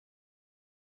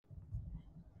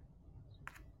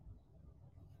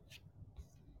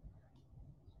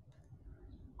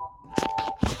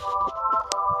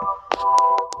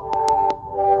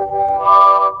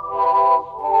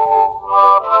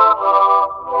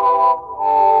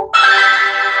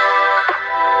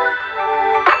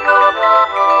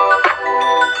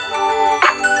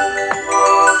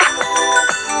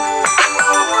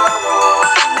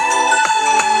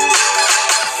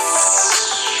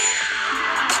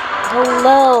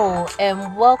Hello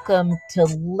and welcome to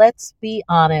Let's Be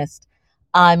Honest.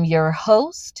 I'm your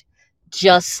host,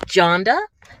 Just Jonda,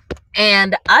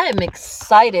 and I am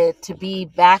excited to be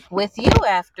back with you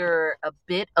after a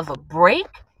bit of a break.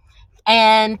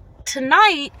 And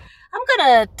tonight, I'm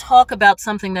going to talk about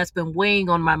something that's been weighing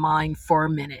on my mind for a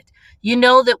minute. You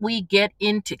know that we get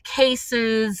into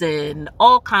cases and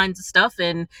all kinds of stuff,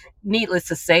 and needless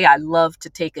to say, I love to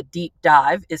take a deep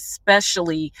dive,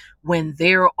 especially when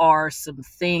there are some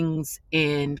things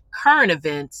in current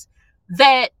events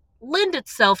that lend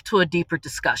itself to a deeper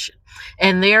discussion.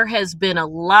 And there has been a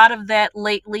lot of that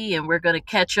lately, and we're going to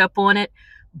catch up on it.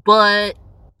 But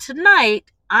tonight,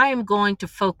 I am going to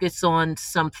focus on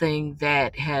something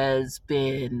that has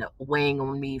been weighing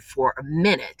on me for a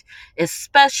minute,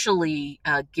 especially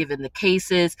given the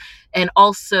cases, and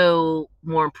also,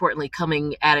 more importantly,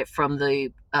 coming at it from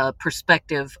the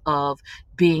perspective of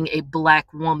being a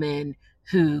Black woman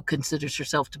who considers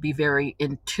herself to be very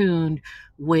in tune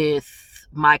with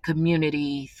my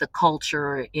community, the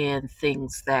culture, and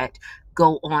things that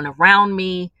go on around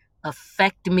me,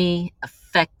 affect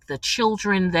the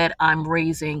children that I'm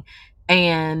raising,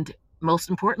 and most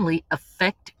importantly,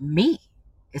 affect me,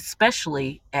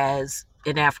 especially as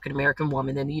an African American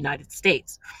woman in the United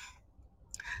States.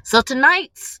 So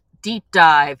tonight's deep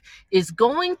dive is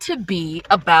going to be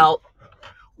about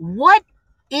what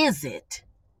is it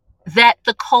that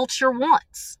the culture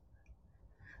wants?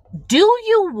 Do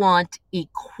you want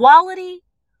equality,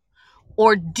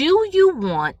 or do you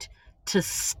want to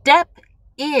step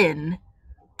in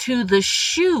to the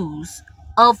shoes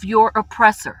of your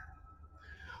oppressor?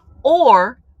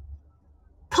 Or,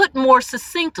 put more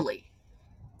succinctly,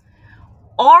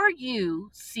 are you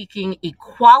seeking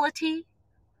equality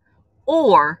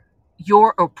or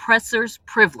your oppressor's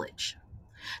privilege?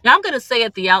 Now, I'm going to say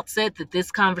at the outset that this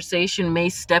conversation may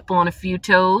step on a few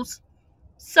toes.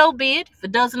 So be it. If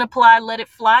it doesn't apply, let it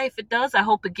fly. If it does, I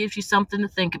hope it gives you something to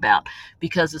think about,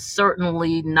 because it's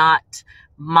certainly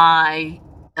my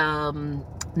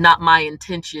not my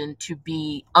intention to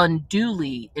be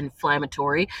unduly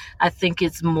inflammatory. I think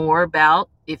it's more about,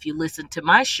 if you listen to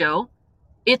my show,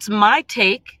 it's my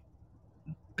take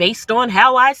based on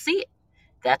how I see it.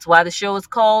 That's why the show is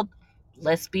called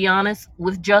Let's Be Honest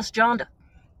with Just Jonda.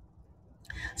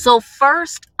 So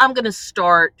first, I'm going to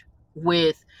start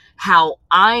with how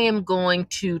I am going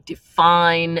to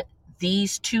define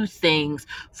these two things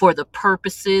for the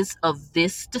purposes of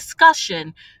this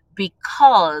discussion,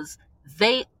 because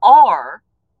they are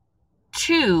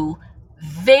two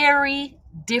very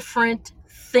different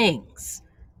things.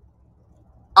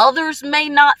 Others may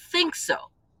not think so,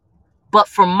 but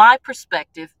from my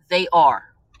perspective, they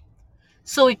are.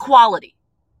 So equality.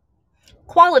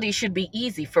 Equality should be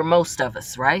easy for most of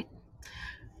us, right?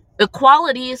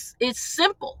 Equality is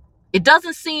simple. It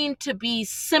doesn't seem to be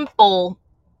simple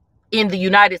in the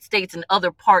United States and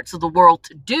other parts of the world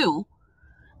to do,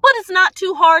 but it's not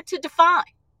too hard to define.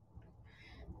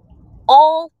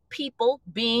 All people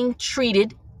being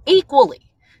treated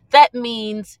equally. That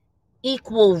means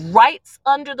equal rights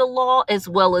under the law, as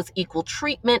well as equal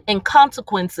treatment and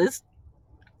consequences,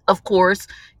 of course,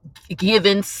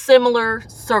 given similar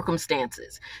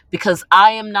circumstances. Because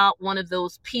I am not one of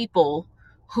those people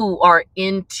who are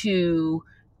into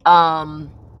um,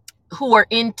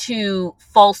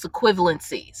 false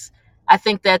equivalencies. I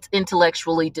think that's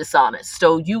intellectually dishonest.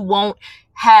 So you won't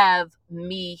have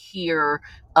me here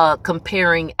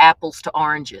comparing apples to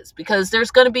oranges, because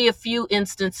there's going to be a few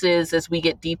instances as we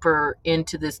get deeper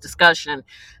into this discussion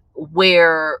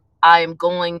where I'm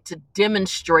going to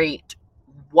demonstrate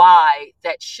why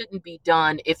that shouldn't be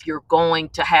done if you're going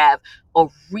to have a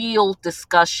real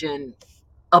discussion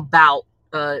about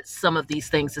some of these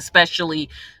things, especially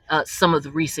some of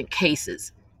the recent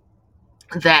cases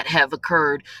that have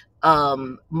occurred.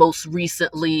 Most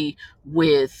recently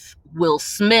with Will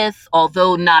Smith,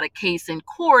 although not a case in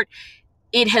court,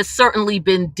 it has certainly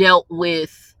been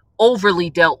overly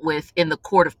dealt with in the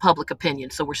court of public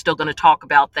opinion. So we're still going to talk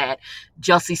about that.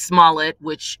 Jussie Smollett,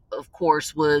 which of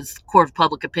course was court of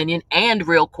public opinion and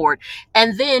real court.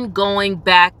 And then going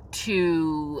back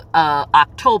to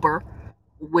October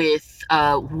with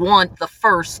the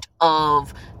first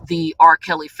of the R.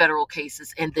 Kelly federal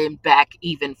cases, and then back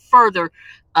even further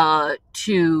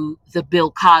to the Bill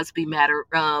Cosby matter.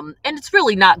 And it's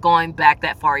really not going back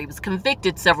that far. He was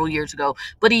convicted several years ago,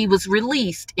 but he was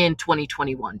released in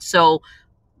 2021. So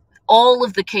all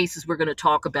of the cases we're going to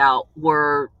talk about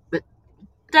were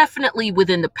definitely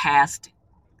within the past,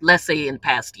 let's say in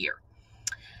past year.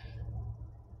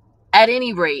 At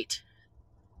any rate,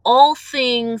 all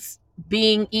things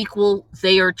being equal,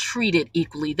 they are treated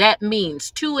equally. That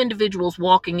means two individuals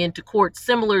walking into court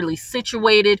similarly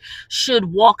situated should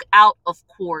walk out of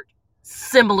court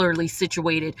similarly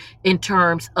situated in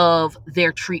terms of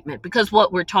their treatment. Because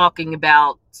what we're talking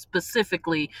about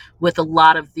specifically with a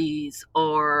lot of these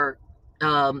are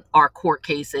court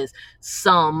cases,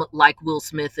 some like Will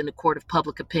Smith in the court of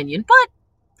public opinion. But,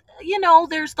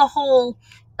 there's the whole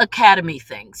academy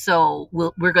thing. So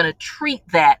we're going to treat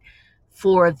that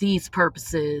for these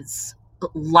purposes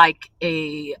like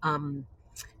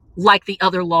like the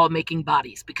other lawmaking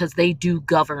bodies, because they do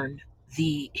govern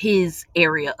his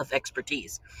area of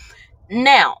expertise.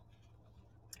 Now,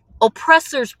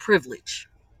 oppressor's privilege,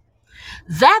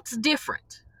 that's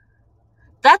different.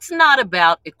 That's not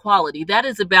about equality. That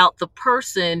is about the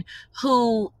person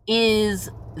who is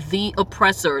the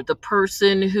oppressor, the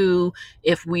person who,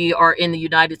 if we are in the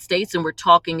United States and we're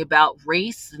talking about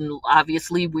race, and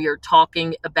obviously we are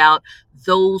talking about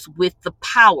those with the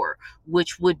power,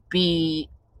 which would be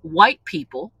white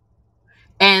people,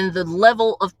 and the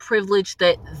level of privilege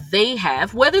that they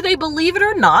have, whether they believe it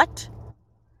or not,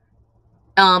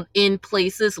 in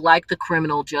places like the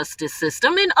criminal justice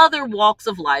system and other walks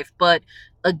of life. But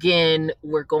again,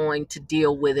 we're going to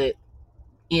deal with it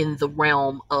in the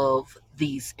realm of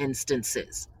these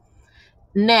instances.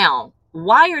 Now,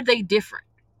 why are they different?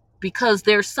 Because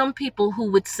there's some people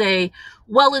who would say,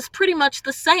 well, it's pretty much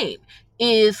the same.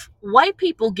 If white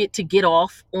people get to get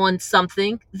off on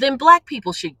something, then black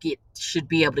people should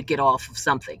be able to get off of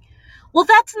something. Well,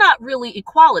 that's not really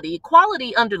equality.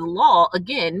 Equality under the law,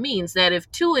 again, means that if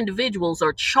two individuals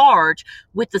are charged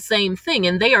with the same thing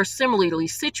and they are similarly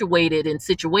situated in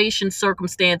situation,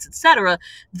 circumstance, etc.,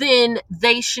 then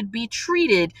they should be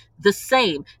treated the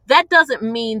same. That doesn't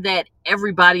mean that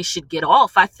everybody should get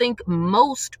off. I think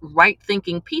most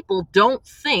right-thinking people don't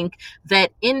think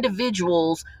that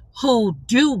individuals who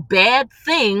do bad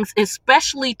things,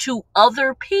 especially to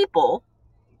other people,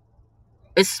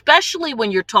 especially when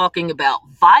you're talking about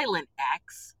violent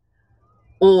acts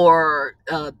or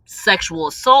sexual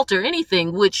assault or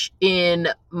anything, which in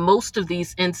most of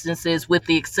these instances, with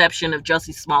the exception of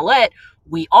Jussie Smollett,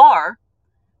 we are,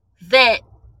 that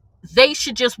they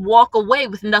should just walk away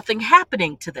with nothing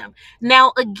happening to them.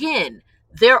 Now, again,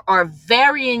 there are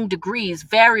varying degrees,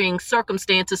 varying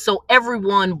circumstances, so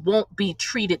everyone won't be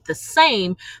treated the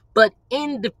same, but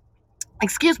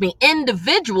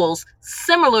individuals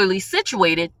similarly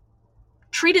situated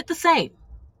treated the same.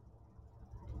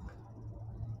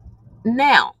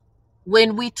 Now,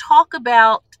 when we talk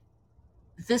about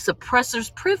this oppressor's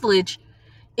privilege,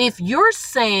 if you're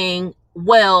saying,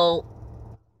 well,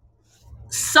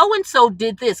 so-and-so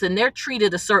did this and they're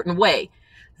treated a certain way,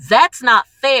 that's not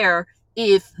fair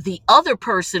if the other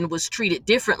person was treated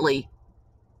differently.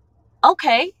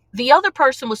 Okay, the other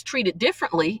person was treated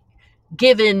differently,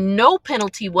 given no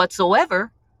penalty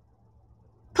whatsoever,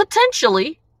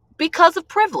 potentially because of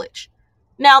privilege.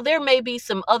 Now, there may be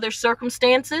some other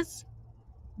circumstances,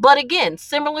 but again,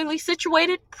 similarly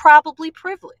situated, probably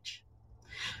privilege.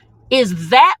 Is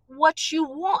that what you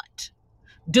want?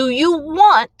 Do you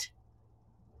want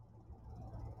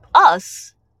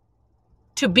us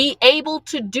to be able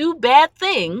to do bad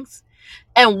things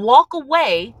and walk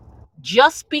away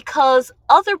just because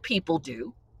other people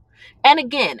do? And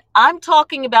again, I'm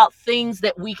talking about things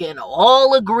that we can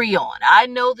all agree on. I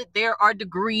know that there are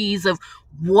degrees of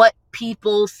what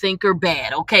people think are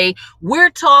bad, okay? We're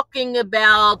talking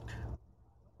about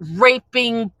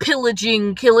raping,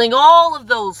 pillaging, killing, all of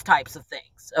those types of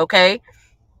things, okay?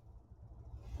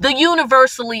 The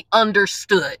universally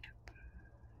understood.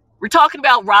 We're talking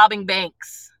about robbing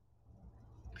banks.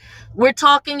 We're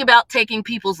talking about taking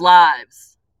people's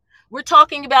lives. We're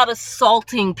talking about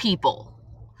assaulting people,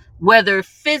 whether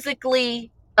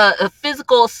physically, a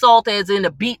physical assault as in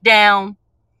a beat down,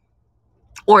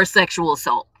 or a sexual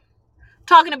assault.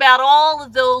 Talking about all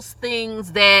of those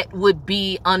things that would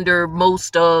be under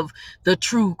most of the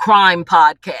true crime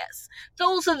podcasts.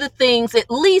 Those are the things,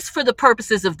 at least for the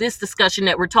purposes of this discussion,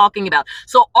 that we're talking about.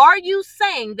 So are you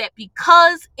saying that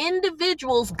because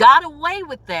individuals got away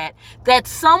with that, that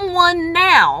someone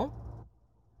now,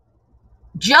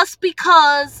 just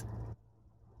because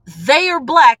they are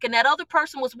black and that other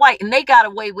person was white and they got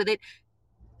away with it,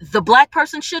 the black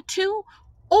person should too?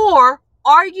 Or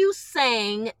are you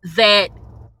saying that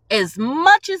as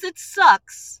much as it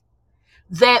sucks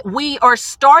that we are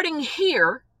starting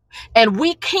here and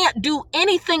we can't do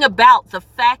anything about the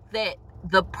fact that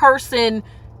the person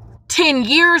 10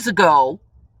 years ago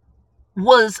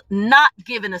was not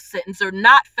given a sentence or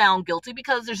not found guilty,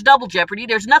 because there's double jeopardy,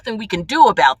 there's nothing we can do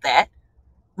about that,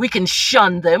 We can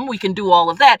shun them. We can do all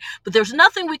of that, but there's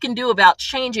nothing we can do about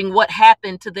changing what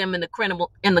happened to them in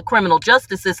the criminal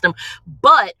justice system.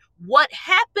 But what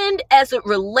happened as it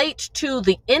relates to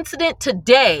the incident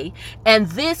today, and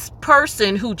this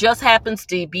person who just happens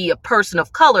to be a person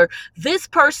of color, this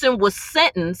person was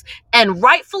sentenced, and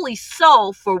rightfully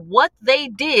so, for what they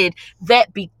did,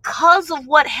 that because of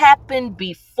what happened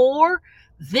before,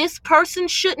 this person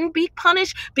shouldn't be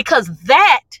punished, because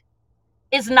that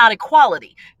is not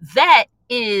equality. That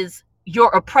is your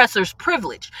oppressor's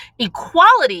privilege.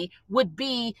 Equality would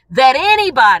be that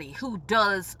anybody who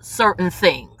does certain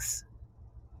things,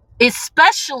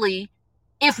 especially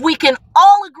if we can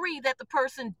all agree that the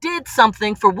person did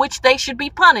something for which they should be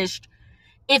punished,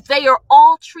 if they are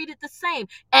all treated the same.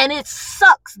 And it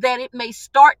sucks that it may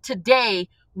start today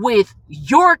with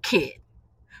your kid,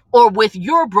 or with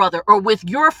your brother, or with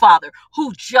your father,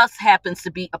 who just happens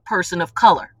to be a person of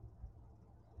color.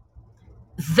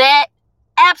 That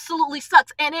absolutely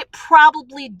sucks. And it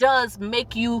probably does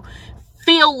make you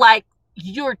feel like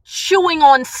you're chewing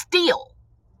on steel,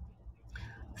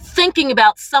 thinking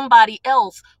about somebody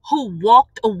else who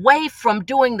walked away from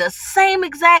doing the same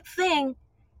exact thing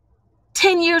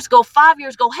 10 years ago, 5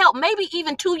 years ago, hell, maybe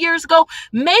even 2 years ago,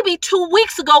 maybe 2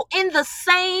 weeks ago, in the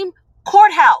same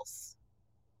courthouse.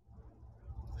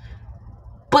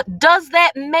 But does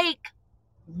that make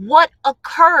what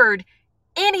occurred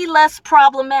any less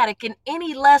problematic and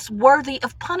any less worthy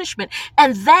of punishment?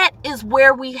 And that is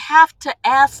where we have to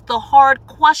ask the hard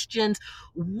questions.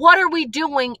 What are we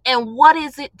doing, and what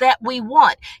is it that we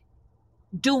want?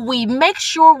 Do we make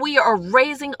sure we are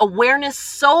raising awareness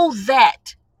so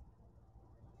that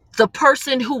the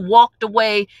person who walked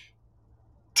away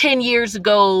 10 years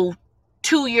ago,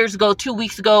 2 years ago, 2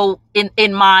 weeks ago,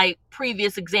 in my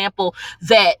previous example,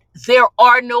 that there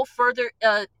are no further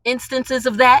instances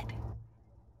of that?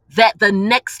 That the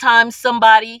next time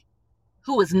somebody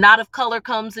who is not of color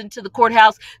comes into the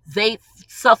courthouse, they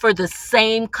suffer the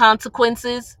same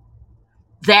consequences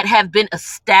that have been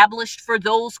established for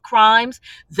those crimes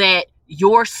that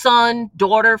your son,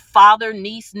 daughter, father,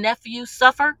 niece, nephew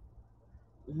suffer?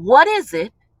 What is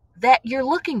it that you're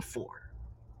looking for?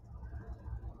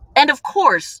 And of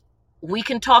course, we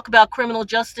can talk about criminal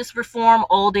justice reform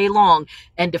all day long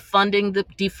and defunding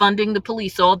the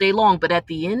police all day long. But at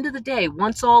the end of the day,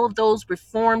 once all of those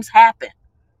reforms happen,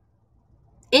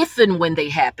 if and when they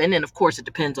happen, and of course it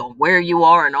depends on where you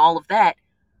are and all of that,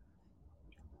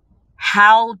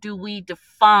 how do we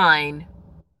define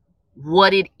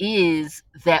what it is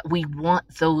that we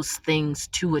want those things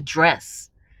to address?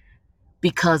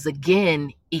 Because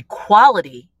again,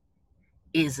 equality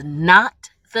is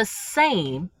not the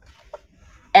same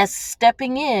as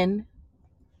stepping in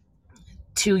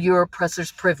to your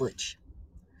oppressor's privilege.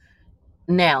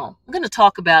 Now, I'm going to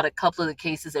talk about a couple of the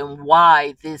cases and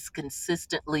why this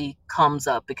consistently comes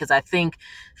up, because I think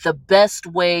the best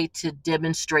way to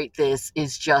demonstrate this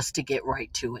is just to get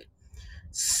right to it.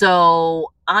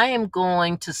 So I am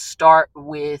going to start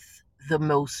with the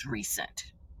most recent,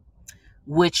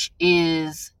 which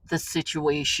is the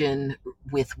situation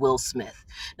with Will Smith.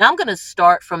 Now, I'm going to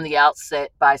start from the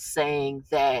outset by saying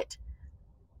that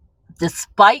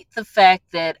despite the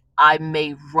fact that I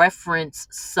may reference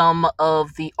some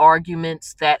of the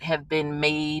arguments that have been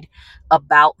made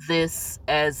about this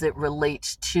as it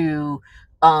relates to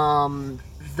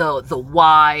the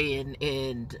why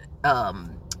and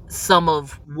some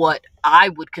of what I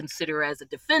would consider as a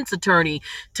defense attorney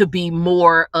to be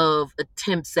more of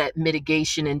attempts at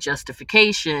mitigation and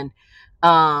justification,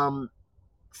 from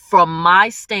my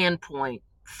standpoint,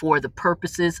 for the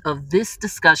purposes of this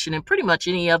discussion and pretty much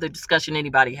any other discussion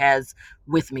anybody has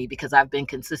with me, because I've been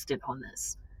consistent on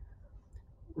this.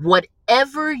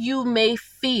 Whatever you may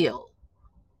feel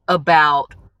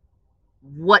about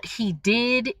what he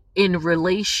did in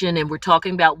relation, and we're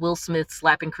talking about Will Smith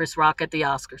slapping Chris Rock at the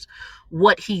Oscars,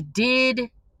 what he did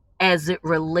as it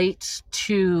relates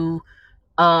to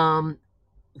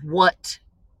what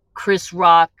Chris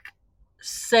Rock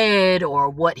said,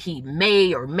 or what he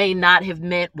may or may not have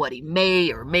meant, what he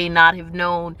may or may not have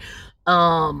known,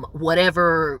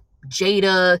 whatever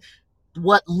Jada,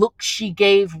 what look she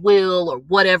gave Will, or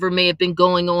whatever may have been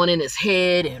going on in his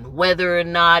head, and whether or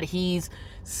not he's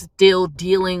still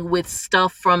dealing with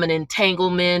stuff from an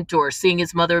entanglement or seeing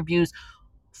his mother abused.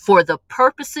 For the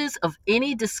purposes of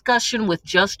any discussion with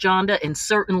Just Jonda, and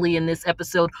certainly in this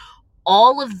episode,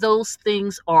 all of those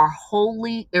things are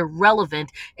wholly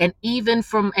irrelevant. And even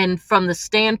from the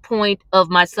standpoint of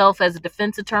myself as a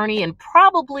defense attorney, and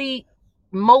probably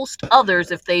most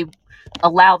others, if they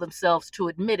allow themselves to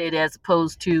admit it, as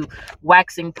opposed to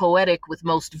waxing poetic with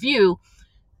most of you,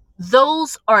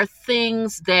 those are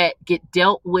things that get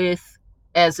dealt with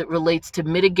as it relates to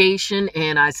mitigation.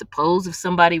 And I suppose if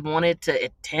somebody wanted to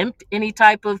attempt any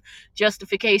type of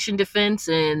justification defense,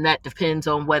 and that depends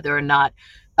on whether or not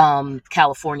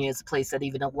California is a place that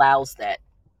even allows that,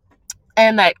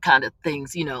 and that kind of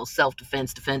things,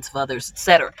 self-defense, defense of others,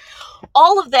 etc.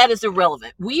 All of that is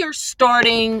irrelevant. We are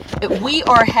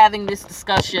having this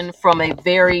discussion from a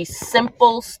very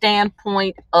simple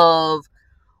standpoint of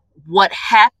what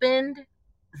happened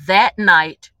that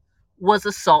night was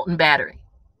assault and battery,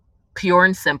 pure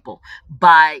and simple,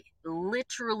 by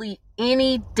literally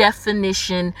any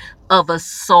definition of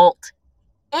assault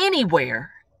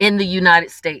anywhere in the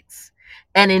United States.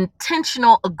 An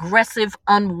intentional, aggressive,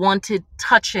 unwanted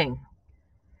touching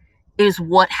is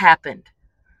what happened.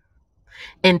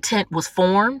 Intent was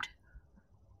formed.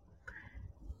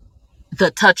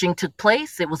 The touching took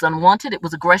place. It was unwanted. It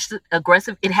was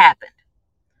aggressive. It happened.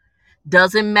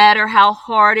 Doesn't matter how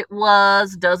hard it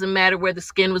was. Doesn't matter where the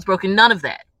skin was broken. None of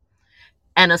that.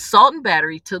 An assault and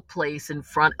battery took place in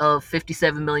front of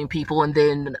 57 million people, and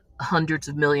then hundreds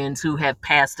of millions who have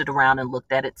passed it around and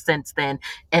looked at it since then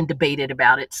and debated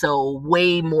about it. So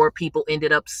way more people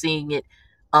ended up seeing it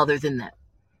other than that.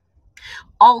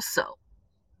 Also,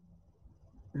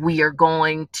 we are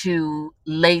going to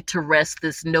lay to rest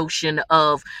this notion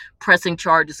of pressing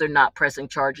charges or not pressing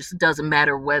charges. It doesn't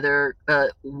matter whether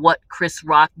what Chris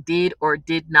Rock did or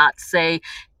did not say.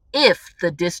 If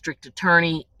the district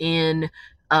attorney in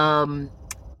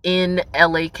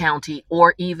LA County,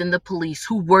 or even the police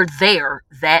who were there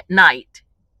that night,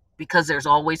 because there's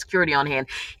always security on hand,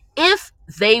 if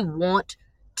they want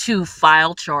to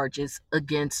file charges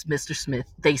against Mr.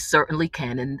 Smith, they certainly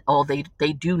can, and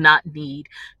they do not need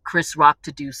Chris Rock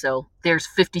to do so. There's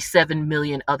 57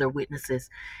 million other witnesses.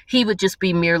 He would just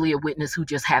be merely a witness who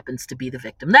just happens to be the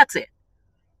victim. That's it.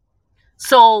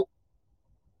 So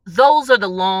those are the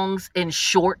longs and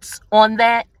shorts on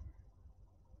that,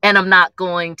 and I'm not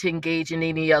going to engage in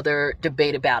any other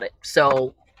debate about it.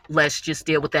 So let's just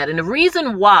deal with that. And the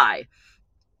reason why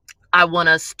I want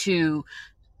us to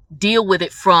deal with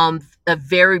it from a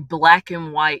very black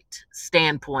and white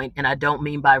standpoint, and I don't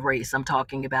mean by race, I'm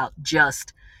talking about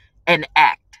just an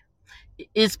act,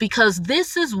 is because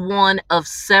this is one of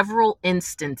several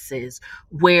instances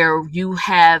where you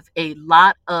have a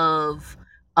lot of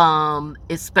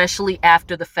especially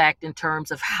after the fact, in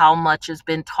terms of how much has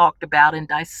been talked about and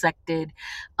dissected,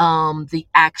 the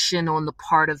action on the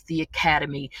part of the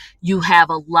academy. You have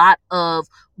a lot of,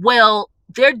 well,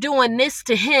 they're doing this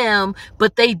to him,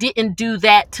 but they didn't do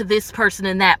that to this person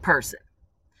and that person.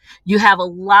 You have a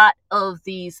lot of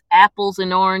these apples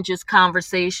and oranges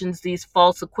conversations, these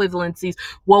false equivalencies.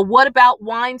 Well, what about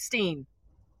Weinstein?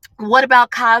 What about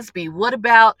Cosby? What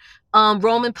about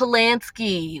Roman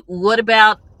Polanski? What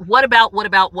about What about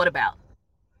Woody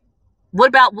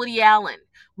Allen?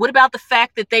 What about the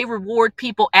fact that they reward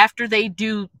people after they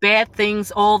do bad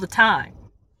things all the time?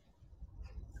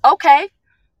 Okay.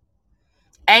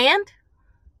 And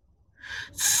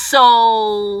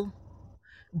so,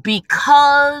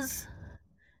 because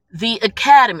the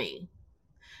Academy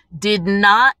did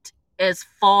not, as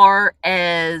far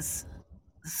as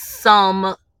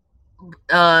some,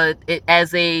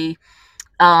 as a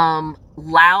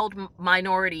loud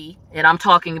minority, and I'm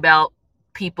talking about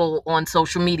people on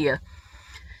social media,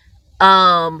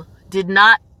 did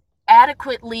not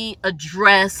adequately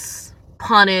address,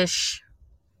 punish,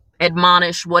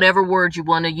 admonish, whatever word you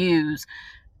want to use,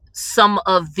 some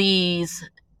of these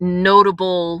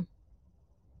notable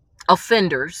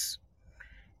offenders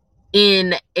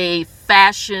in a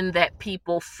fashion that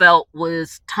people felt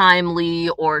was timely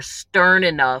or stern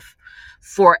enough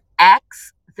for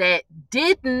acts that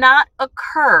did not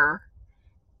occur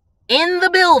in the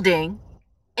building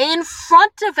in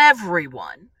front of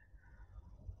everyone,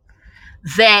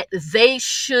 that they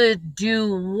should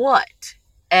do what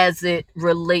as it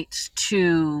relates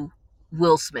to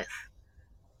Will Smith?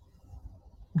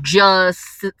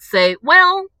 Just say,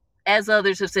 well, as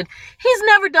others have said, he's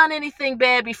never done anything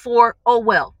bad before. Oh,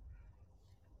 well.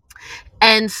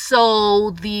 And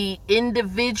so the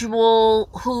individual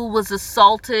who was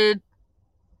assaulted,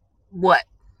 what?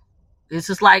 It's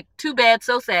just like, too bad,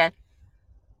 so sad.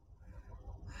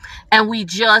 And we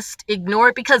just ignore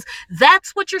it because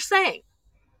that's what you're saying.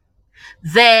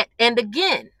 That, and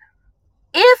again,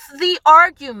 if the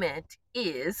argument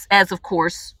is, as of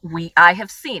course I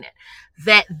have seen it,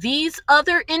 that these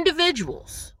other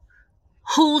individuals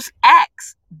whose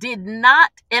acts did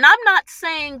not, and I'm not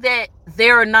saying that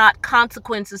there are not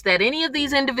consequences that any of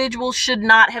these individuals should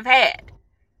not have had.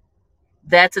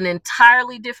 That's an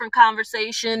entirely different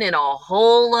conversation and a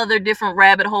whole other different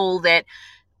rabbit hole that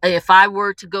if I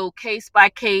were to go case by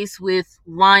case with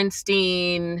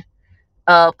Weinstein,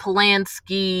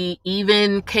 Polanski,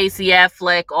 even Casey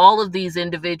Affleck, all of these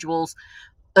individuals,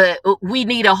 we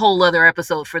need a whole other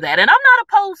episode for that. And I'm not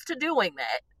opposed to doing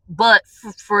that. But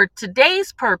for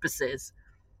today's purposes,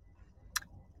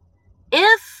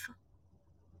 if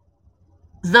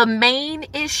the main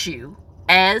issue,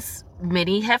 as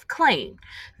many have claimed,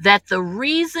 that the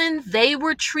reason they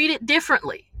were treated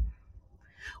differently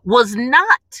was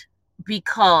not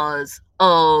because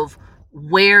of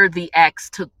where the acts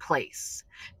took place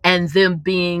and them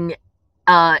being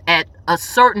at a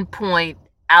certain point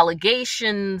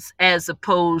allegations as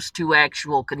opposed to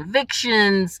actual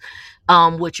convictions,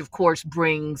 which of course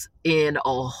brings in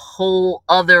a whole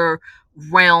other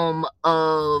realm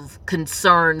of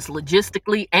concerns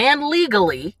logistically and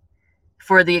legally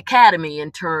for the academy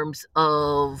in terms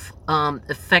of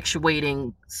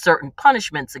effectuating certain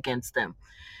punishments against them.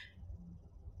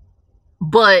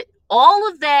 But all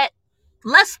of that,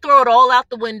 let's throw it all out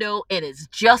the window, and it's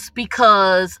just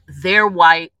because they're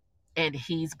white and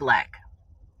he's black.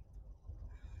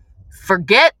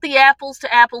 Forget the apples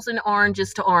to apples and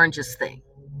oranges to oranges thing.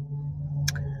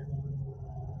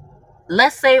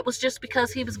 Let's say it was just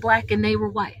because he was black and they were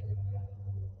white.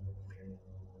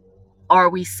 Are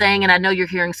we saying, and I know you're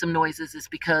hearing some noises, is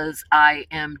because I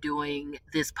am doing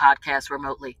this podcast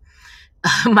remotely.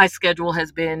 My schedule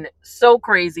has been so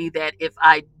crazy that if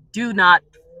I do not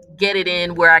get it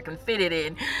in where I can fit it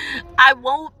in, I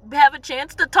won't have a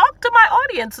chance to talk to my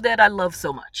audience that I love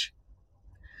so much.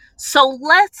 So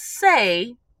let's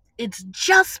say it's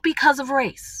just because of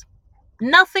race,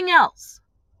 nothing else.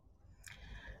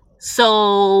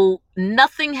 So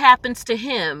nothing happens to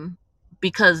him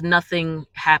because nothing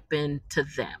happened to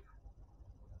them.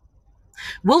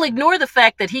 We'll ignore the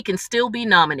fact that he can still be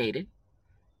nominated.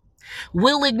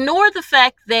 We'll ignore the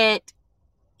fact that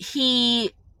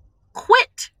he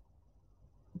quit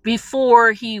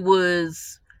before he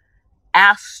was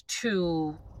asked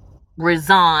to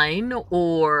resign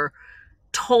or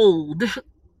told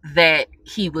that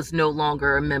he was no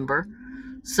longer a member.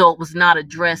 So it was not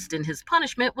addressed in his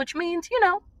punishment, which means,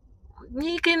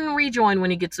 he can rejoin when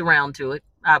he gets around to it.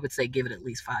 I would say give it at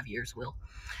least 5 years, Will.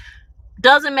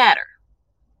 Doesn't matter.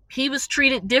 He was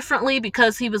treated differently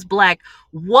because he was black.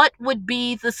 What would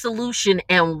be the solution,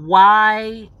 and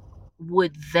why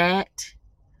would that?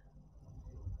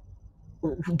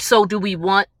 So do we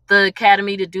want the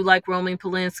academy to do like Roman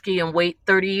Polanski and wait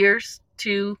 30 years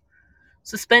to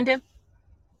suspend him?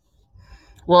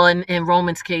 Well, in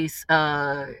Roman's case,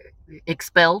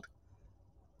 expelled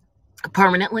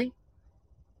permanently.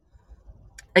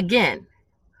 Again,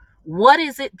 what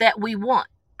is it that we want?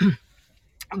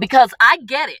 Because I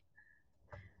get it.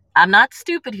 I'm not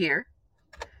stupid here,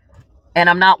 and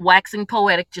I'm not waxing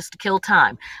poetic just to kill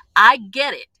time. I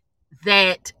get it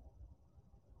that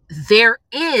there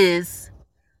is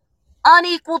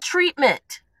unequal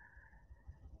treatment.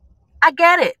 I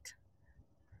get it.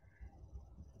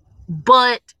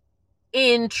 But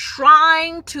in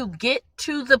trying to get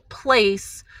to the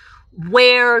place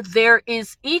where there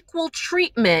is equal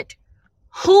treatment,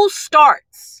 who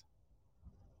starts?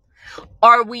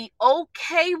 Are we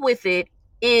okay with it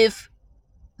if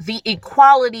the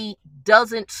equality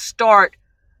doesn't start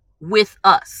with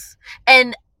us?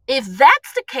 And if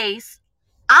that's the case,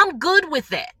 I'm good with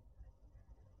that.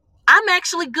 I'm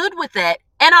actually good with that.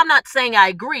 And I'm not saying I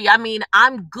agree. I mean,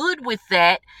 I'm good with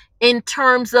that in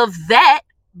terms of that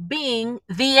being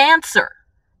the answer.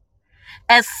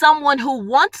 As someone who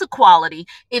wants equality,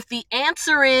 if the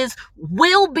answer is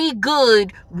we'll be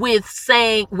good with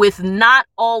not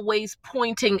always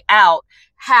pointing out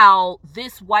how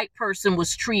this white person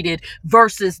was treated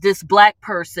versus this black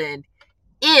person,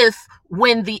 if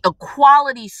when the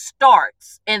equality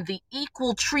starts and the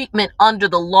equal treatment under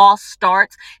the law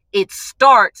starts, it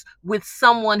starts with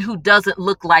someone who doesn't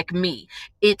look like me.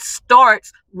 It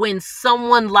starts when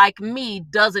someone like me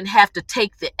doesn't have to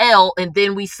take the L, and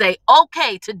then we say,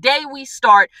 okay, today we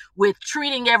start with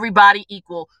treating everybody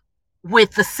equal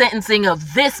with the sentencing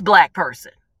of this black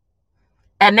person.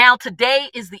 And now today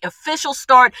is the official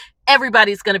start.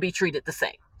 Everybody's going to be treated the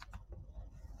same.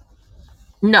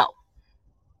 No.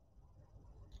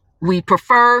 We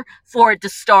prefer for it to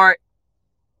start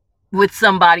with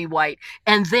somebody white,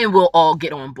 and then we'll all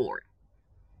get on board.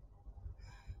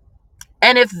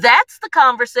 And if that's the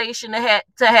conversation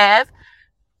to have,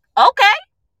 okay.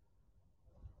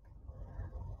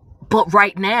 But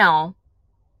right now,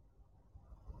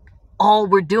 all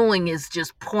we're doing is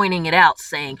just pointing it out,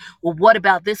 saying, well, what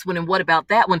about this one and what about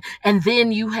that one? And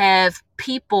then you have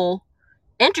people,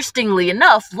 interestingly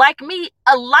enough, like me,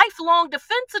 a lifelong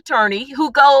defense attorney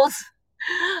who goes,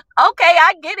 okay,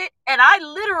 I get it. And I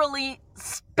literally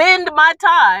spend my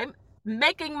time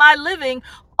making my living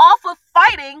off of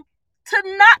fighting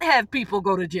to not have people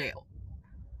go to jail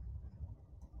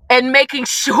and making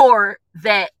sure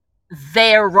that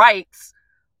their rights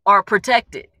are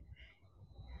protected.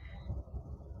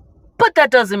 But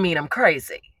that doesn't mean I'm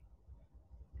crazy.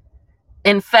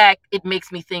 In fact, it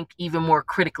makes me think even more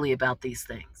critically about these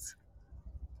things.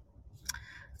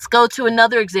 Let's go to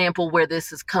another example where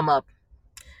this has come up.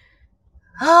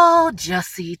 Oh,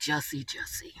 Jussie.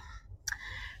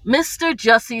 Mr.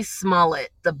 Jussie Smollett,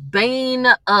 the bane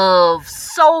of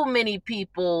so many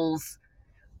people's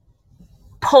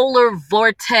polar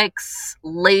vortex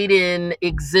laden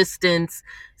existence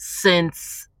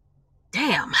since,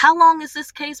 damn, how long has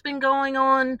this case been going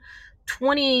on?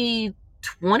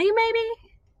 2020 maybe?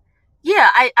 Yeah,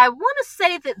 I want to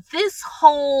say that this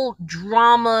whole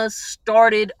drama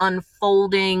started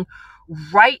unfolding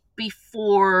right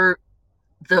before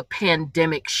the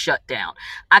pandemic shutdown.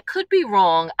 I could be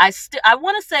wrong. I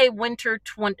want to say winter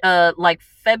like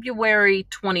February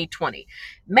 2020,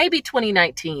 maybe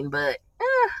 2019, but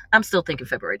I'm still thinking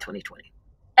February 2020.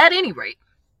 At any rate,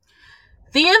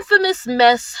 the infamous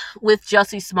mess with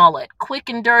Jussie Smollett, quick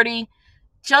and dirty.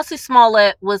 Jussie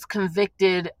Smollett was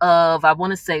convicted of, I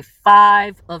want to say,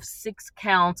 5 of 6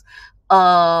 counts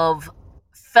of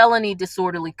felony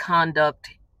disorderly conduct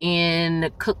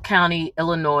in Cook County,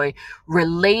 Illinois,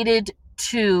 related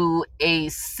to a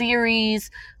series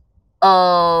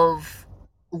of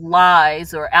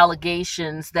lies or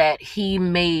allegations that he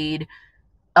made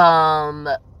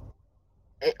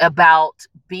about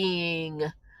being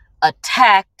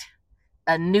attacked,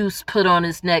 a noose put on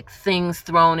his neck, things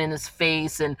thrown in his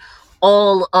face, and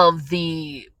all of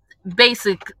the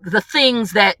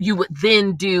things that you would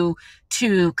then do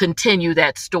to continue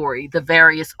that story, the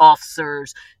various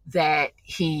officers that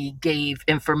he gave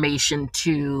information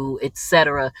to,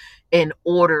 etc., in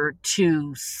order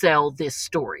to sell this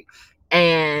story.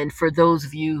 And for those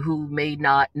of you who may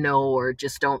not know or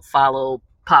just don't follow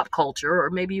pop culture, or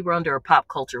maybe you were under a pop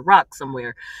culture rock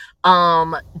somewhere,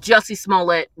 Jussie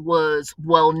Smollett was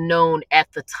well known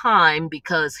at the time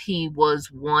because he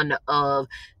was one of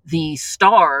the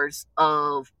stars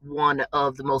of one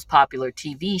of the most popular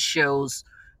TV shows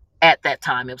at that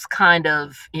time. It was kind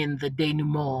of in the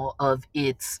denouement of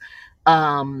its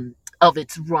run,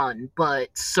 but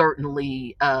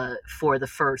certainly for the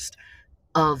first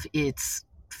of its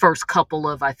first couple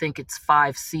of, I think it's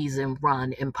 5-season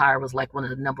run, Empire was like one of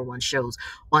the number one shows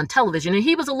on television, and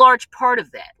he was a large part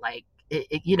of that. Like,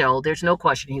 there's no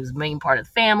question he was the main part of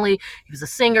the family. He was a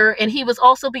singer, and he was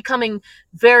also becoming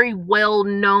very well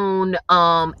known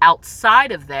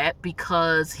outside of that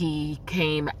because he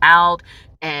came out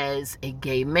as a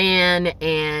gay man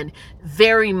and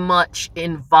very much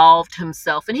involved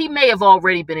himself. And he may have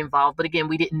already been involved, but again,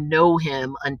 we didn't know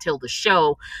him until the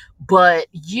show, but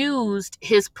used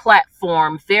his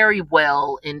platform very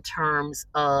well in terms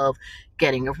of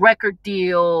getting a record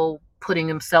deal, putting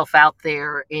himself out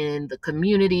there in the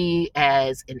community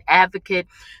as an advocate.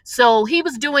 So he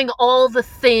was doing all the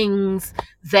things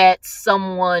that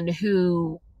someone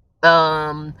who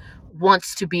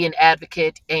wants to be an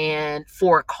advocate and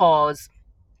for a cause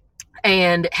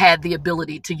and had the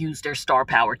ability to use their star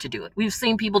power to do it. We've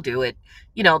seen people do it.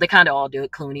 They kind of all do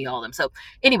it, Clooney, all of them. So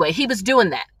anyway, he was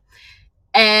doing that.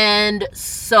 And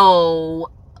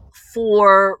so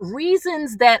for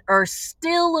reasons that are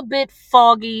still a bit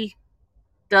foggy,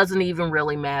 doesn't even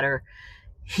really matter,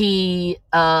 he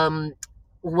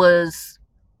was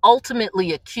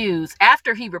ultimately accused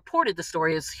after he reported the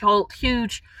story, his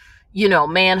huge,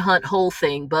 manhunt whole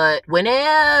thing. But when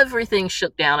everything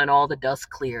shook down and all the dust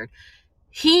cleared,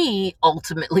 he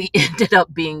ultimately ended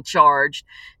up being charged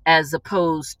as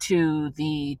opposed to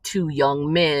the 2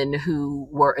 young men who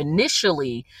were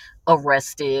initially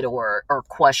arrested or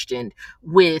questioned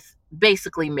with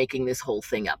basically making this whole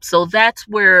thing up. So that's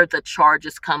where the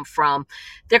charges come from.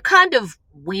 They're kind of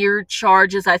weird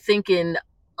charges. I think in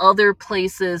other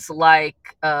places, like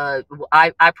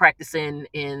I practice in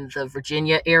the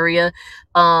Virginia area.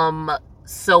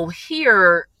 So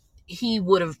here he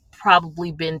would have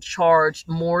probably been charged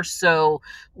more so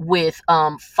with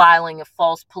filing a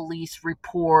false police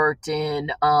report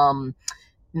and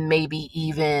maybe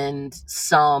even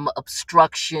some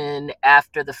obstruction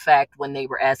after the fact when they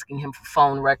were asking him for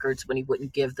phone records when he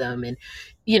wouldn't give them. And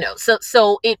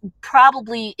so it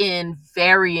probably in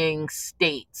varying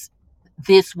states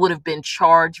this would have been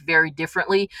charged very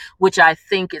differently, which I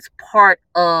think is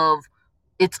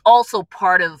it's also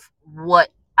part of what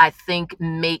I think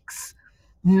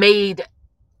made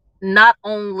not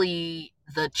only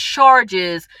the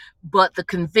charges, but the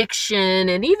conviction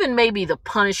and even maybe the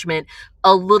punishment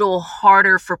a little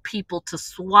harder for people to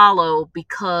swallow,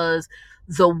 because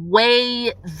the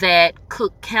way that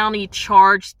Cook County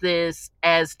charged this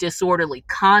as disorderly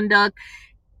conduct,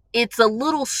 it's a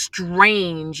little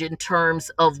strange in terms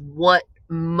of what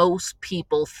most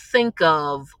people think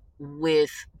of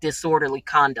with disorderly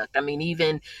conduct. I mean,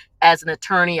 even as an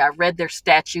attorney, I read their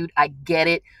statute, I get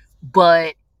it,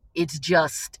 but it's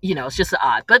just, it's just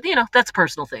odd. But, that's a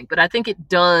personal thing. But I think it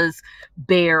does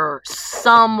bear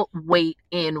some weight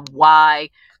in why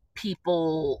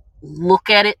people look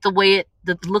at it the way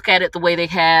they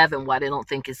have, and why they don't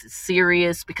think it's as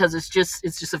serious, because it's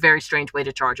just a very strange way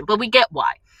to charge him. But we get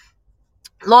why.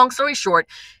 Long story short,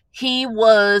 he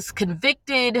was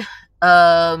convicted.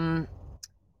 I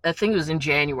think it was in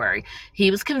January. He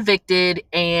was convicted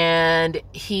and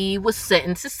he was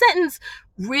sentenced. His sentence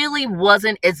really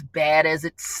wasn't as bad as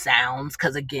it sounds,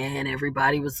 because again,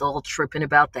 everybody was all tripping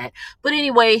about that. But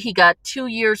anyway, he got 2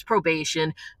 years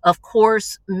probation. Of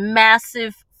course,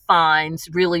 massive fines,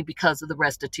 really, because of the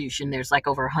restitution. There's like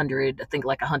over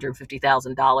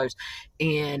 $150,000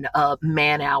 in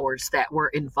man hours that were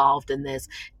involved in this.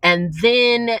 And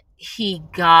then he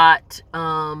got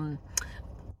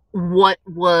what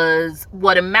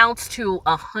amounts to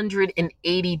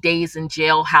 180 days in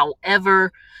jail.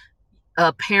 However,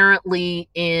 apparently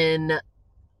in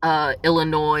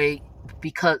Illinois,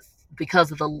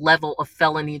 because of the level of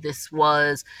felony this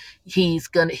was, he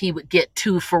would get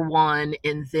 2 for 1,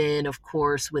 and then of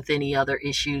course with any other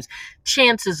issues,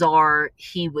 chances are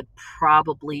he would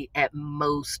probably at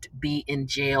most be in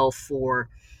jail for,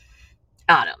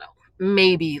 I don't know,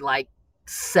 maybe like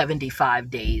 75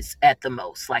 days at the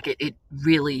most. Like it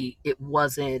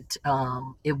wasn't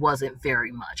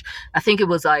very much. I think it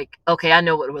was like, okay, I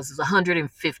know what it was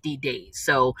 150 days.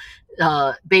 So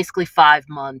basically 5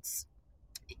 months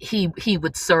he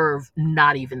would serve,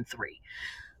 not even 3.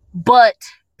 But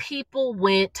people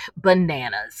went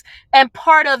bananas, and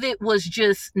part of it was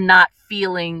just not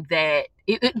feeling that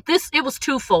it was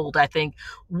twofold. I think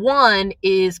one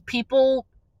is people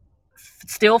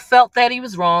still felt that he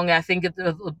was wrong. I think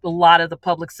a lot of the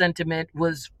public sentiment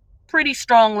was pretty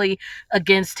strongly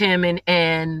against him,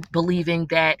 and believing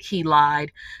that he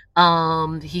lied.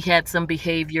 He had some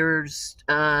behaviors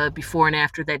before and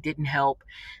after that didn't help.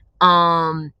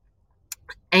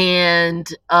 And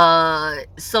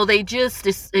so they just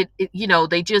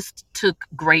they just took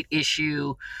great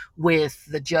issue with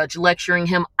the judge lecturing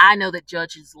him. I know that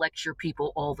judges lecture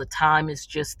people all the time. It's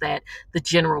just that the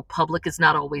general public is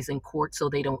not always in court, so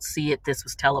they don't see it. This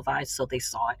was televised, so they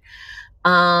saw it.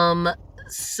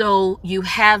 So you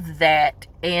have that,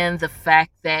 and the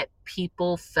fact that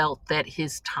people felt that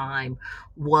his time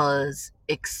was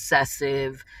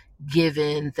excessive,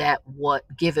 given what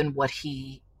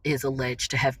he is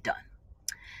alleged to have done.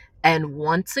 And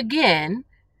once again,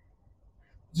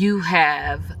 you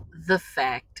have the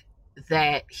fact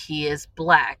that he is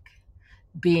Black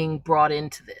being brought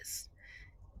into this.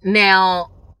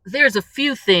 Now, there's a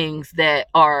few things that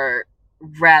are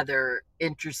rather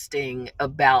interesting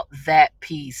about that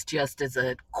piece. Just as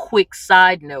a quick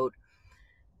side note,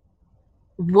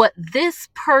 what this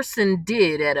person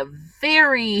did at a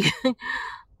very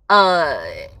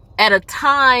at a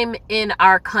time in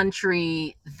our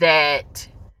country that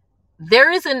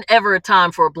there isn't ever a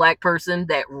time for a Black person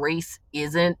that race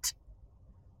isn't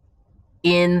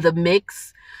in the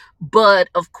mix. But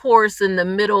of course, in the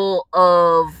middle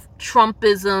of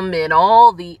Trumpism and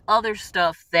all the other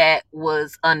stuff that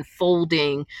was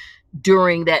unfolding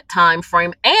during that time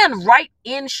frame, and right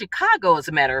in Chicago, as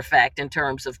a matter of fact, in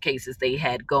terms of cases they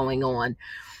had going on,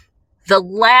 the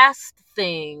last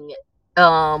thing,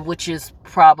 which is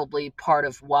probably part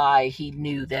of why he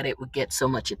knew that it would get so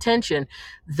much attention,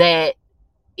 that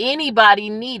anybody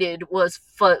needed was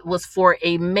for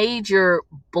a major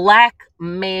Black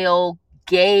male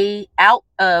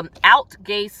out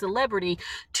gay celebrity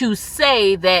to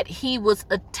say that he was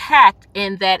attacked,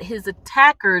 and that his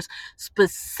attackers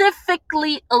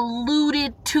specifically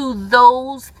alluded to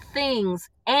those things,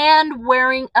 and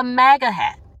wearing a MAGA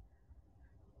hat.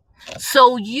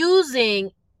 So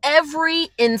using every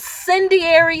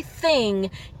incendiary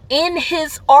thing in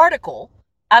his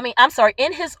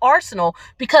in his arsenal,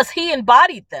 because he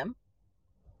embodied them,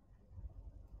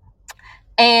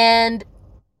 and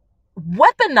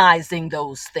weaponizing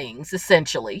those things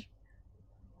essentially,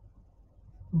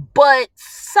 but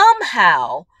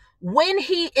somehow when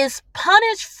he is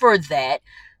punished for that,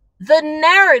 the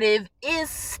narrative is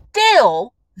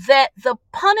still that the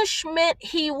punishment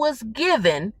he was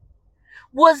given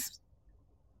was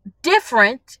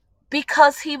different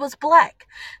because he was black,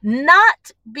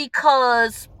 not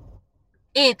because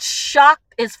it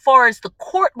shocked, as far as the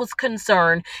court was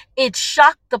concerned, it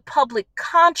shocked the public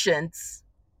conscience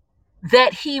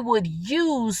that he would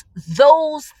use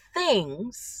those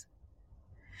things,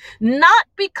 not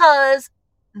because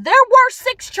there were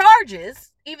 6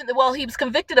 charges, even though, well, he was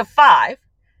convicted of 5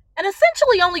 and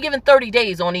essentially only given 30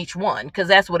 days on each one, because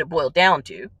that's what it boiled down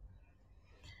to.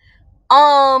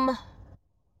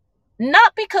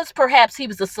 Not because perhaps he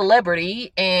was a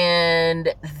celebrity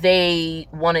and they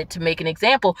wanted to make an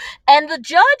example. And the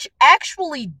judge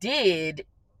actually did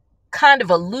kind of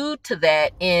allude to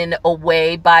that in a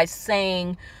way by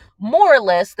saying more or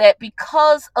less that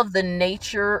because of the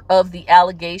nature of the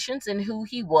allegations and who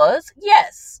he was,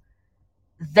 yes,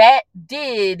 that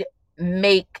did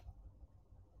make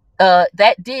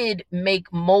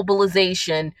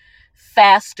mobilization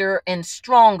faster and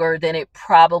stronger than it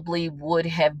probably would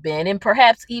have been, and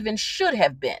perhaps even should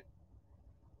have been.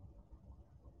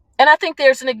 And I think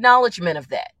there's an acknowledgement of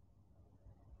that.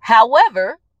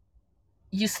 However,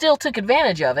 you still took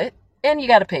advantage of it, and you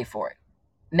got to pay for it.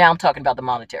 Now I'm talking about the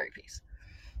monetary piece.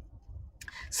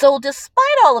 So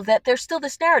despite all of that, there's still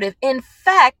this narrative. In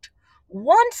fact,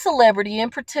 one celebrity in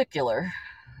particular,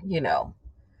 I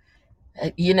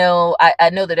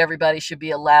know that everybody should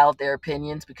be allowed their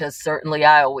opinions, because certainly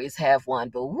I always have one,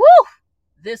 but woo,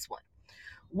 this one.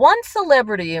 One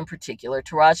celebrity in particular,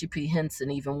 Taraji P.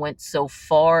 Henson, even went so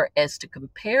far as to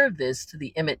compare this to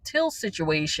the Emmett Till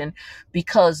situation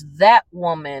because that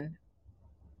woman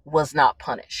was not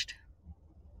punished.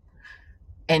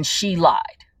 And she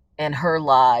lied, and her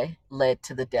lie led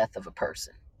to the death of a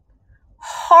person.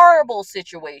 Horrible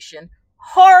situation,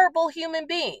 horrible human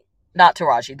being. Not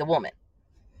Taraji, the woman.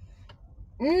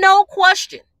 No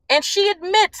question. And she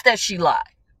admits that she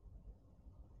lied.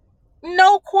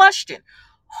 No question.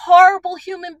 Horrible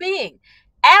human being.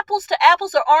 Apples to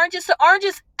apples or oranges to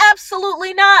oranges?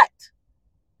 Absolutely not.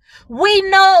 We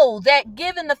know that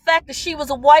given the fact that she was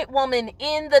a white woman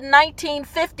in the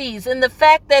 1950s and the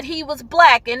fact that he was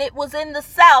black and it was in the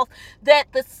South, that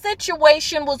the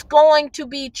situation was going to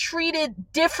be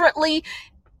treated differently,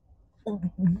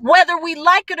 whether we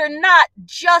like it or not,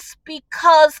 just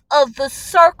because of the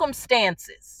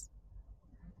circumstances.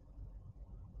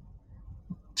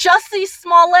 Jussie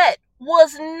Smollett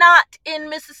was not in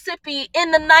Mississippi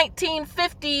in the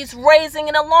 1950s raising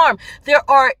an alarm.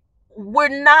 We're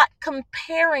not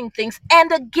comparing things.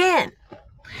 And again,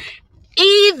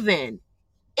 even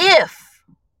if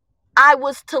I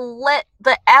was to let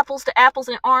the apples to apples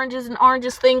and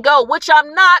oranges thing go, which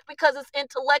I'm not because it's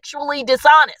intellectually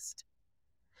dishonest.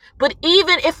 But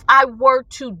even if I were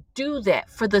to do that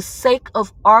for the sake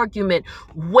of argument,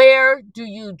 where do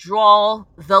you draw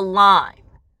the line?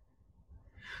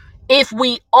 If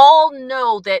we all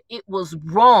know that it was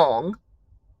wrong,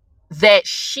 that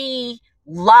she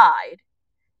lied,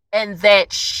 and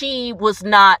that she was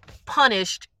not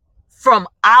punished from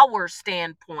our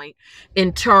standpoint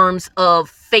in terms of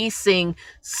facing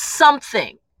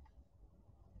something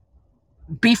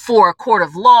before a court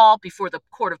of law, before the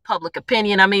court of public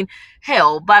opinion. I mean,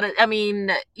 hell,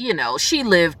 she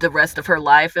lived the rest of her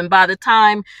life, and by the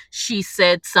time she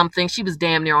said something, she was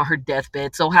damn near on her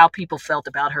deathbed, so how people felt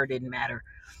about her didn't matter.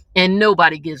 And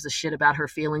nobody gives a shit about her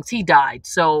feelings. He died,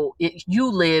 so you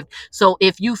lived, so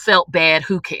if you felt bad,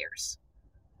 who cares?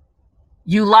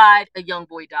 You lied, a young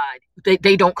boy died.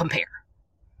 They don't compare.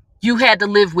 You had to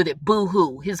live with it,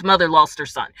 boo-hoo. His mother lost her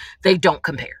son. They don't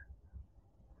compare.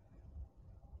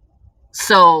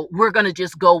 So we're going to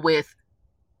just go with,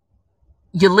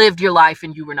 you lived your life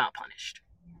and you were not punished.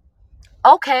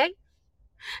 Okay.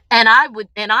 And I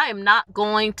am not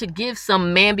going to give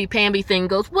some mamby-pamby thing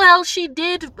goes, well, she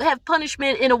did have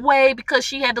punishment in a way because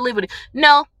she had to live with it.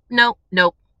 No.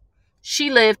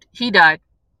 She lived, he died,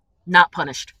 not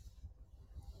punished.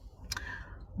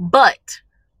 But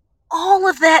all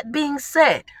of that being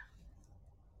said,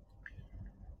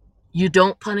 you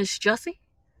don't punish Jussie?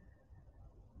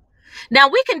 Now,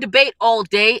 we can debate all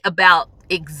day about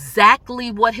exactly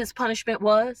what his punishment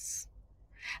was,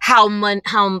 how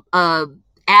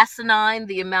asinine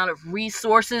the amount of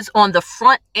resources on the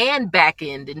front and back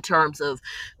end in terms of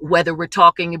whether we're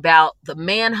talking about the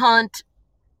manhunt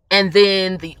and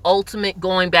then the ultimate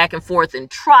going back and forth in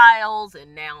trials,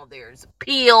 and now there's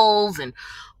appeals and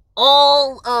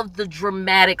all of the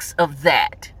dramatics of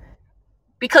that.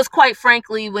 Because quite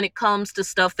frankly, when it comes to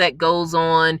stuff that goes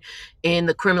on in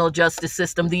the criminal justice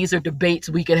system, these are debates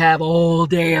we could have all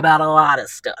day about a lot of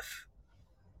stuff.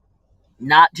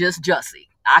 Not just Jussie.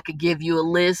 I could give you a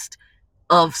list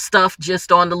of stuff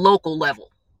just on the local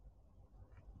level.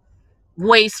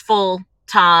 Wasteful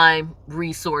time,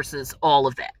 resources, all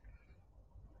of that.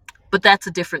 But that's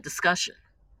a different discussion.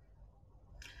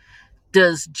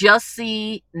 Does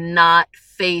Jussie not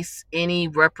face any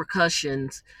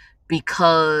repercussions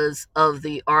because of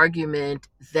the argument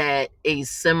that a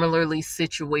similarly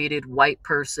situated white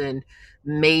person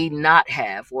may not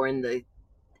have, or in the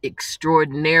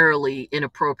extraordinarily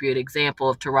inappropriate example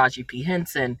of Taraji P.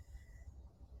 Henson,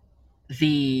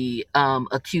 the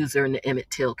accuser in the Emmett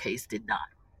Till case did not?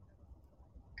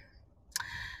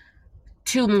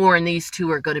 Two more, and these two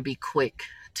are going to be quick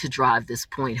to drive this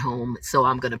point home, so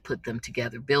I'm going to put them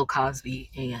together: Bill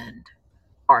Cosby and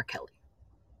R. Kelly.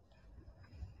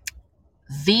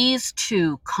 These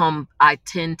two I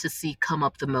tend to see come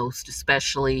up the most,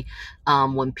 especially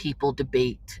when people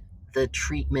debate the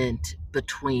treatment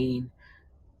between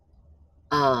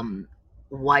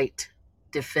white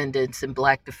defendants and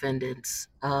black defendants,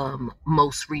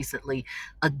 most recently,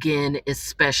 again,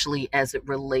 especially as it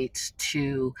relates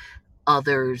to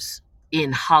others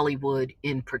in Hollywood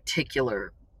in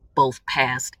particular, both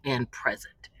past and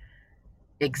present.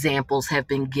 Examples have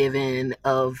been given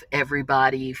of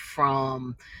everybody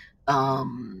from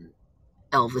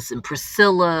Elvis and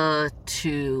Priscilla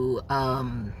to,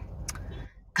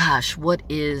 what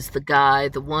is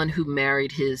the one who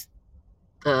married his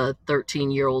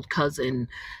 13-year-old cousin?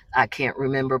 I can't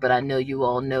remember, but I know you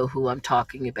all know who I'm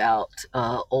talking about.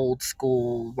 Old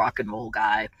school rock and roll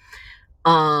guy.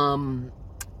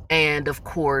 And of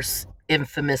course,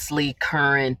 infamously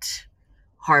current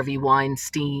Harvey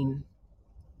Weinstein,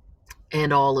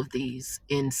 and all of these,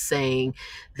 in saying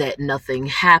that nothing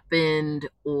happened,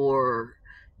 or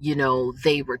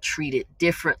they were treated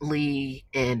differently,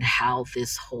 and how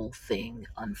this whole thing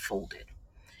unfolded.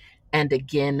 And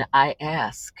again, I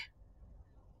ask,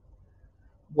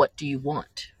 what do you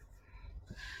want?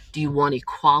 Do you want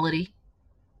equality?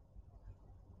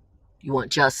 Do you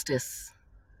want justice?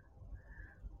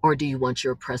 Or do you want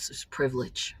your oppressor's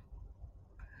privilege?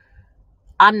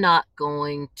 I'm not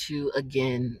going to,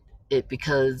 again,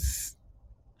 because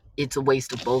it's a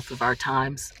waste of both of our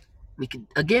times. We could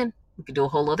do a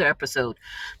whole other episode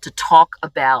to talk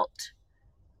about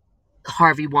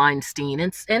Harvey Weinstein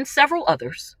and several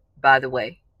others, by the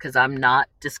way, because I'm not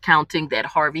discounting that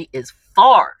Harvey is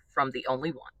far from the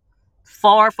only one.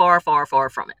 Far, far, far, far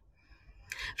from it.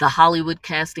 The Hollywood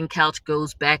casting couch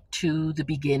goes back to the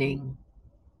beginning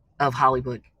of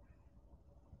Hollywood.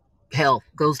 Hell,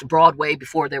 goes to Broadway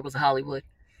before there was a Hollywood.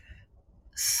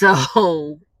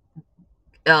 So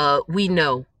we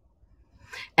know.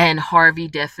 And Harvey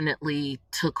definitely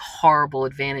took horrible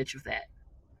advantage of that.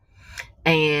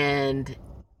 And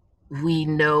we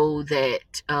know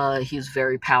that he was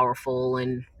very powerful,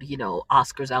 and,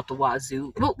 Oscars out the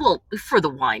wazoo. Well, for the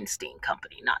Weinstein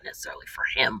Company, not necessarily for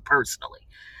him personally.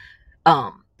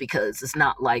 Because it's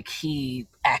not like he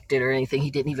acted or anything.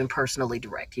 He didn't even personally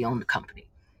direct. He owned the company.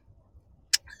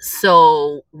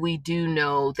 So we do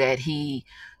know that he's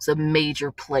a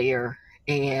major player,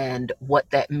 and what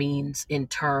that means in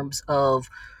terms of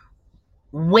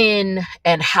when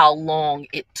and how long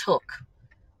it took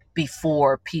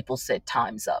before people said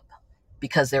time's up,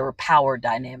 because there were power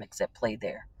dynamics at play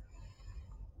there.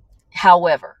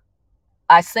 However,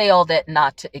 I say all that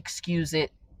not to excuse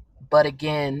it, but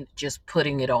again, just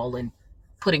putting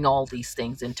all these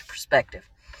things into perspective,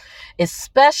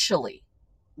 especially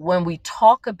when we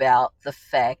talk about the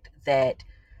fact that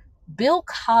Bill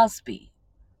Cosby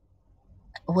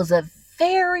was a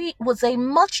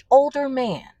much older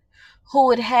man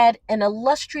who had an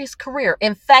illustrious career.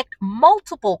 In fact,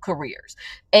 multiple careers.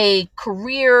 A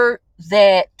career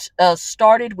that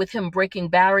started with him breaking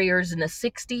barriers in the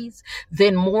 60s,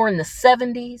 then more in the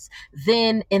 70s,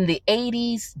 then in the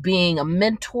 80s, being a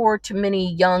mentor to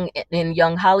many young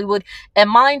Hollywood. And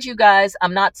mind you guys,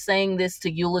 I'm not saying this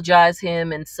to eulogize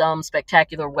him in some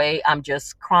spectacular way. I'm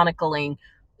just chronicling.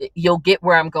 You'll get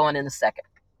where I'm going in a second.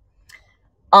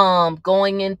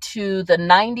 Going into the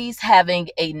 90s, having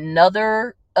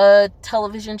another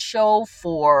television show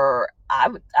for,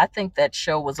 I think that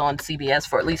show was on CBS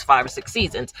for at least 5 or 6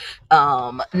 seasons.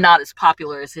 Not as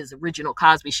popular as his original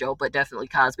Cosby Show, but definitely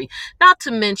Cosby. Not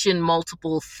to mention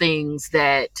multiple things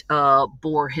that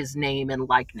bore his name and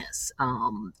likeness,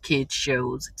 kids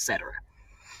shows, etc.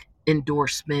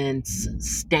 endorsements,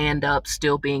 stand up,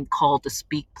 still being called to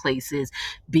speak places,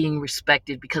 being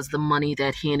respected because the money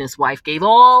that he and his wife gave,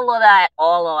 all of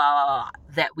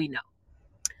that we know.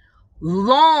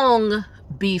 Long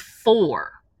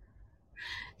before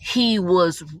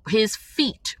his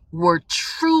feet were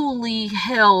truly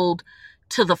held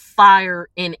to the fire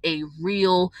in a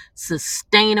real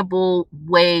sustainable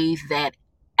way that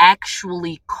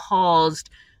actually caused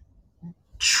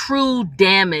true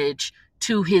damage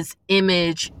to his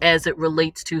image as it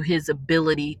relates to his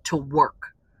ability to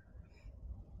work.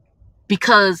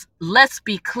 Because let's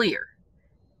be clear,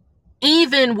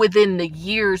 even within the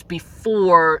years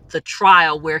before the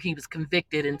trial where he was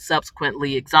convicted and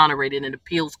subsequently exonerated in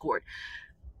appeals court,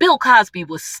 Bill Cosby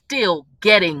was still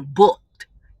getting booked.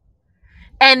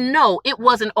 And no, it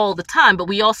wasn't all the time, but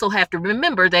we also have to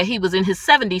remember that he was in his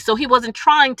 70s, so he wasn't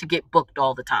trying to get booked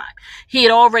all the time. He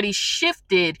had already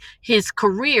shifted his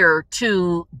career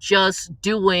to just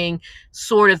doing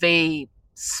sort of a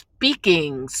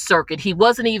speaking circuit. He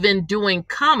wasn't even doing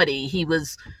comedy. He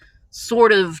was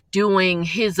sort of doing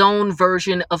his own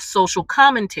version of social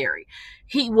commentary.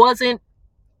 He wasn't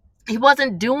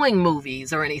doing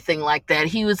movies or anything like that.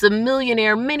 He was a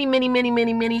millionaire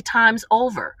many times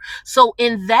over. So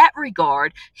in that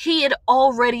regard, he had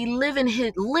already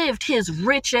lived his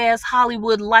rich ass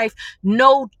Hollywood life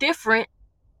no different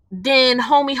than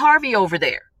Homie Harvey over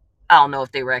there. I don't know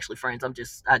if they were actually friends. I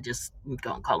just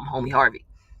gonna call him Homie Harvey.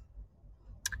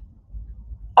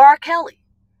 R. Kelly.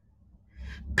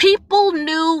 People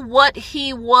knew what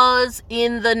he was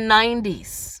in the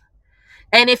 90s.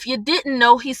 And if you didn't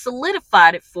know, he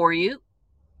solidified it for you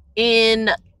in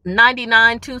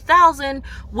 99, 2000,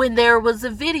 when there was a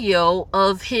video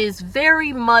of his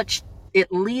very much,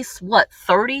 at least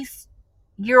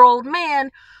 30-year-old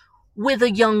man with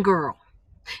a young girl.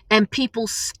 And people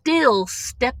still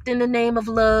stepped in the name of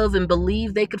love and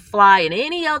believed they could fly, and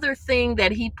any other thing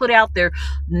that he put out there,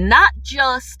 not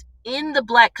just in the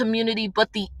Black community,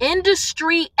 but the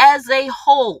industry as a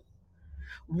whole,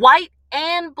 white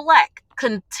and Black,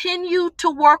 continued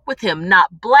to work with him,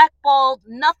 not blackballed,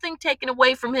 nothing taken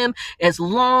away from him, as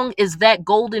long as that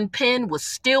golden pen was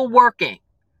still working.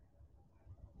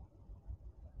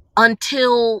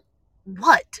 Until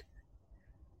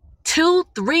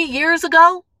 2-3 years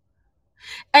ago?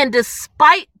 And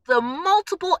despite the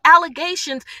multiple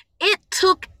allegations, it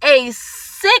took a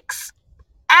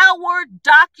 6-hour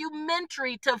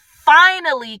documentary to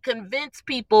finally convince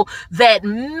people that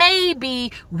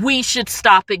maybe we should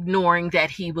stop ignoring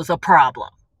that he was a problem.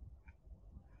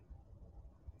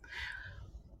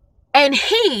 And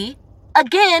he,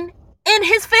 again, in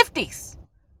his 50s.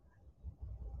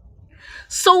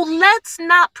 So let's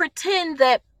not pretend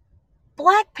that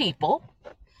Black people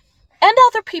and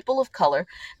other people of color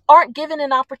aren't given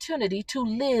an opportunity to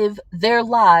live their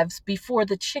lives before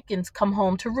the chickens come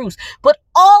home to roost. But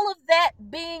all of that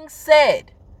being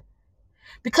said,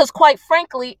 because quite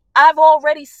frankly, I've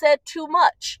already said too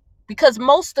much, because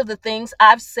most of the things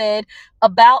I've said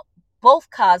about both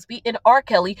Cosby and R.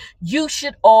 Kelly, you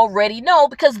should already know,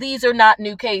 because these are not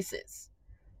new cases.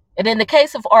 And in the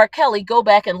case of R. Kelly, go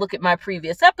back and look at my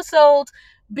previous episodes,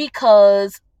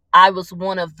 because I was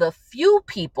one of the few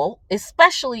people,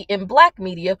 especially in Black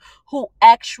media, who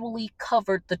actually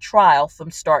covered the trial from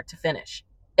start to finish.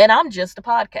 And I'm just a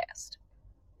podcast.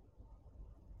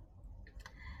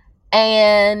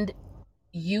 And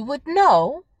you would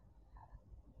know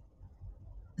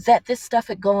that this stuff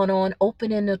had gone on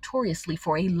open and notoriously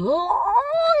for a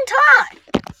long time.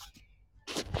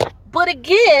 But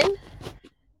again,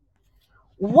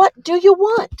 what do you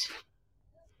want?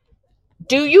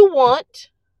 Do you want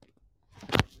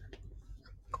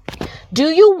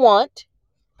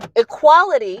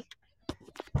equality?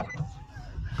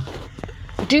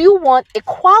 Do you want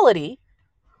equality,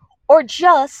 or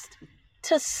just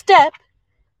to step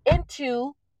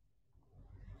into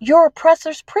your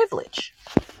oppressor's privilege?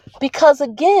 Because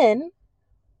again,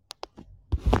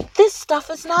 this stuff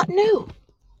is not new.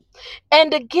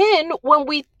 And again, when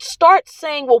we start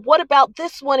saying, well, what about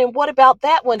this one and what about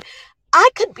that one? I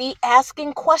could be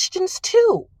asking questions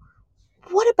too.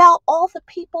 What about all the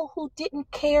people who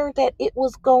didn't care that it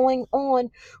was going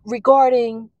on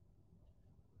regarding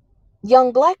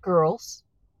young Black girls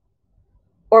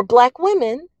or Black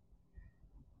women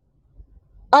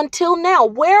until now?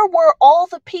 Where were all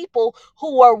the people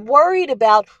who are worried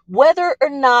about whether or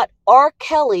not R.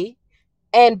 Kelly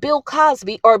and Bill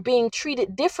Cosby are being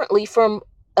treated differently from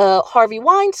Harvey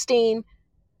Weinstein,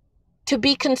 to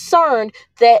be concerned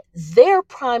that their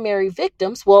primary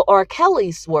victims, well, R.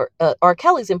 Kelly's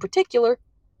in particular,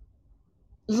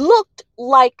 looked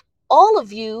like all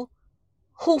of you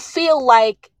who feel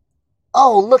like,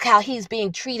 oh, look how he's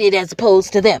being treated as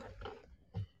opposed to them.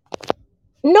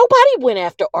 Nobody went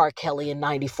after R. Kelly in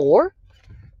 94.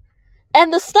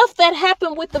 And the stuff that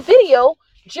happened with the video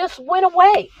just went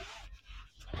away.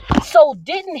 So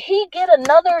didn't he get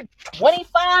another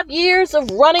 25 years of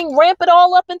running rampant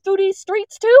all up and through these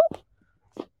streets too?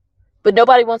 But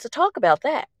nobody wants to talk about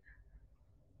that.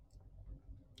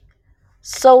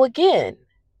 So again,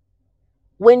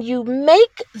 when you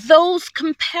make those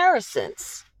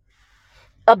comparisons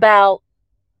about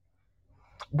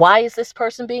why is this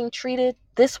person being treated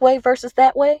this way versus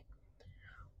that way,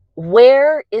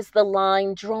 where is the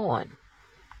line drawn?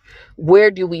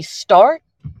 Where do we start?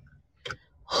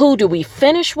 Who do we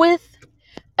finish with?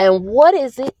 And what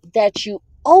is it that you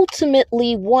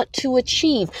ultimately want to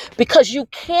achieve? Because you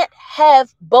can't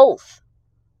have both.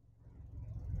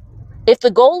 If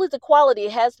the goal is equality,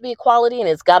 it has to be equality, and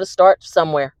it's got to start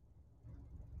somewhere.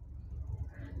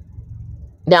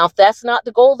 Now, if that's not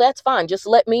the goal, that's fine. Just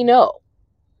let me know.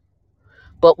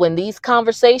 But when these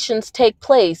conversations take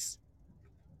place,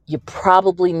 you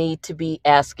probably need to be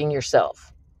asking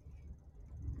yourself.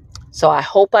 So I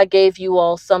hope I gave you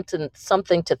all something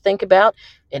to think about.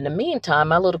 In the meantime,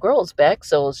 my little girl's back,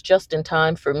 so it's just in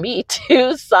time for me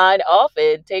to sign off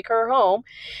and take her home.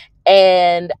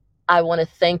 And I want to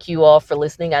thank you all for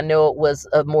listening. I know it was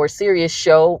a more serious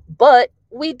show, but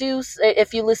we do,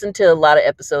 if you listen to a lot of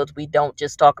episodes, we don't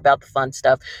just talk about the fun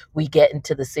stuff. We get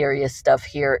into the serious stuff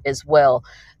here as well.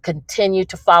 Continue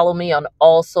to follow me on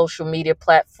all social media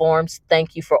platforms.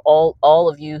 Thank you for all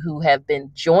of you who have been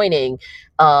joining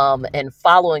and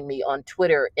following me on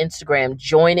Twitter, Instagram,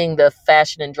 joining the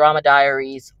Fashion and Drama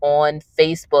Diaries on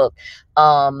Facebook.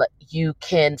 You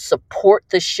can support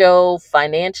the show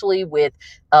financially with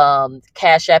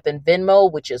Cash App and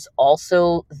Venmo, which is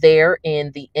also there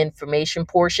in the information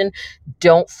portion.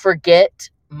 Don't forget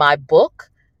my book,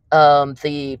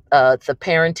 the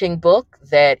parenting book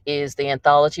that is the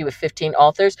anthology with 15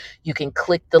 authors. You can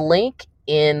click the link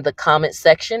in the comment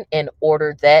section and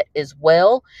order that as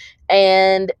well.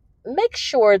 And make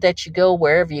sure that you go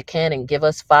wherever you can and give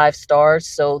us 5 stars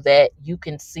so that you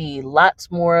can see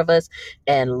lots more of us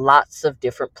and lots of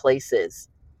different places.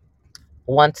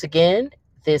 Once again,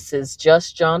 this is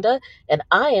Just Jonda, and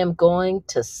I am going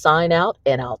to sign out,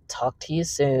 and I'll talk to you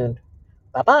soon.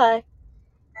 Bye-bye.